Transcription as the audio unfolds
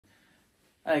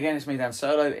Again, it's me, Dan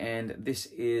Solo, and this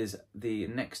is the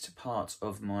next part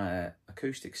of my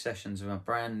acoustic sessions of my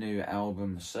brand new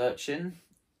album, Searchin.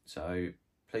 So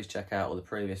please check out all the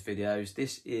previous videos.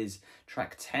 This is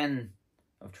track 10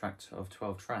 of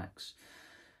 12 tracks.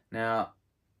 Now,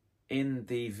 in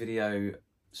the video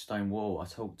Stone Wall, I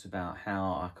talked about how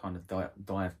I kind of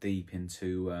dive deep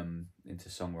into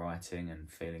songwriting and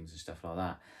feelings and stuff like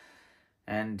that.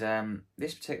 And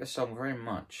this particular song very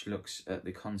much looks at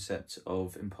the concept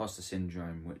of imposter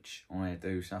syndrome, which I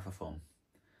do suffer from.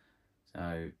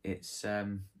 So it's that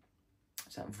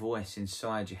voice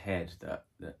inside your head that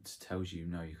tells you,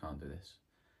 no, you can't do this.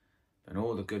 And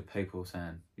all the good people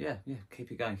saying, yeah,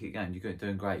 keep it going, you're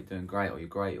doing great, or you're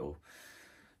great, or,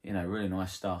 you know, really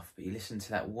nice stuff. But you listen to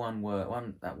that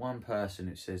one person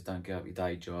who says, don't give up your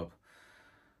day job.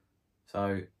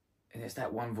 So and it's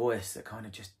that one voice that kind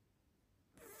of just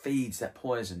feeds that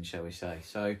poison, shall we say.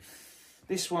 So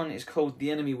this one is called The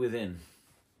Enemy Within,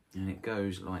 and it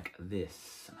goes like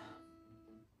this.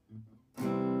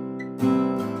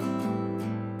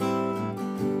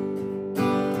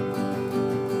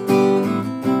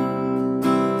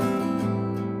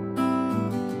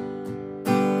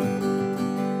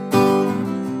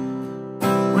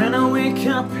 When I wake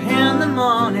up in the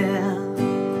morning,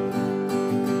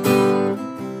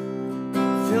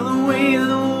 feel the weight of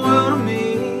the world on me.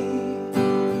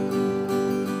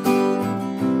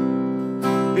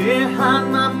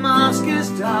 Behind my mask is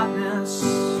darkness,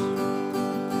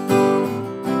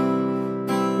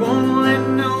 won't let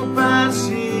nobody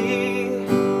see.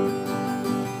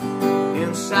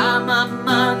 Inside my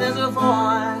mind there's a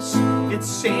voice, it's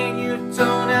saying you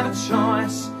don't have a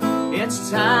choice.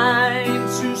 It's time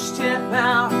to step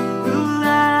out the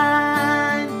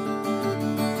line,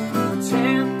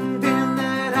 pretending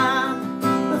that I'm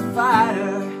the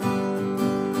fighter.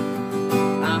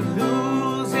 I'm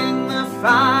losing the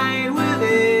fight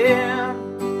within.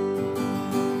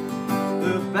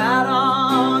 The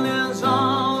battle is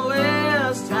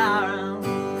always tiring,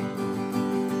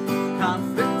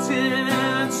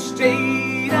 conflicted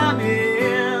state I'm in.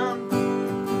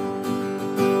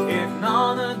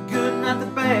 Ignore the good, not the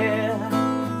bad,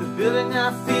 the feeling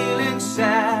not feeling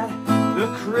sad. The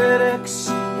critics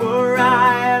were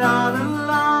right all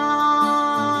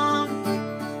along.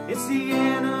 It's the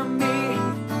enemy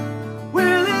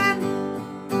within.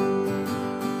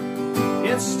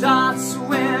 It starts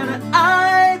when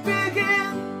I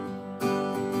begin.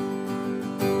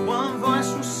 One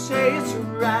voice will say it's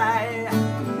right,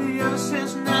 the other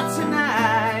says not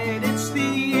tonight. It's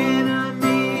the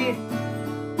enemy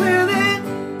within.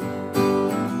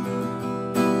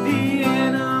 The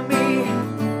enemy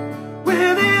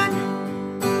within.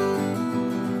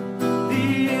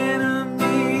 The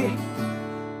enemy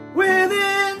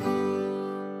within.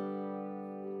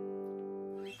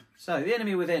 So, The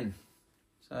Enemy Within.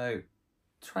 So,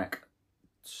 track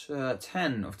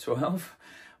 10 of 12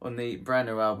 on the brand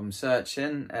new album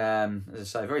Searchin. As I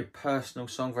say, very personal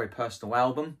song, very personal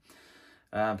album.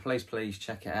 Please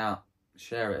check it out.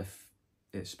 Share it if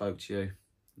it spoke to you.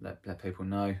 Let people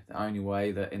know. The only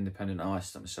way that independent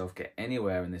artists like myself get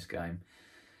anywhere in this game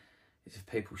is if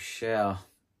people share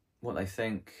what they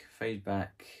think,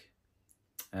 feedback.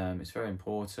 It's very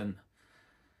important,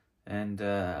 and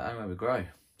only way we grow.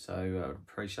 So I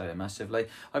appreciate it massively.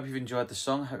 Hope you've enjoyed the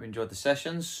song. Hope you enjoyed the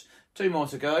sessions. 2 more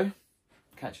to go.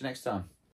 Catch you next time.